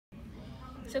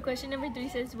So question number 3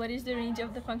 says, what is the range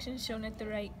of the function shown at the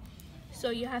right?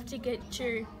 So you have to get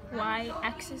your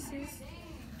y-axis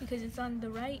because it's on the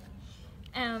right.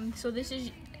 So this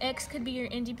is x could be your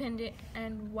independent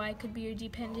and y could be your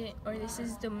dependent, or this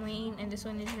is the main and this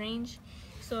one is range.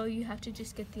 So you have to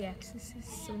just get the axes.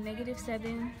 So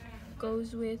 -7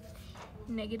 goes with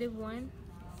 -1.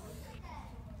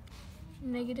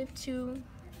 -2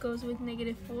 goes with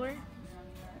 -4.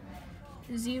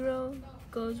 0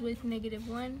 goes with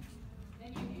 -1.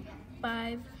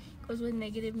 5 goes with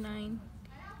 -9.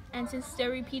 And since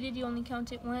they're repeated, you only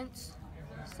count it once.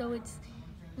 So it's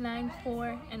 9,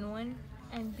 4, and 1,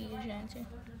 and B is your answer.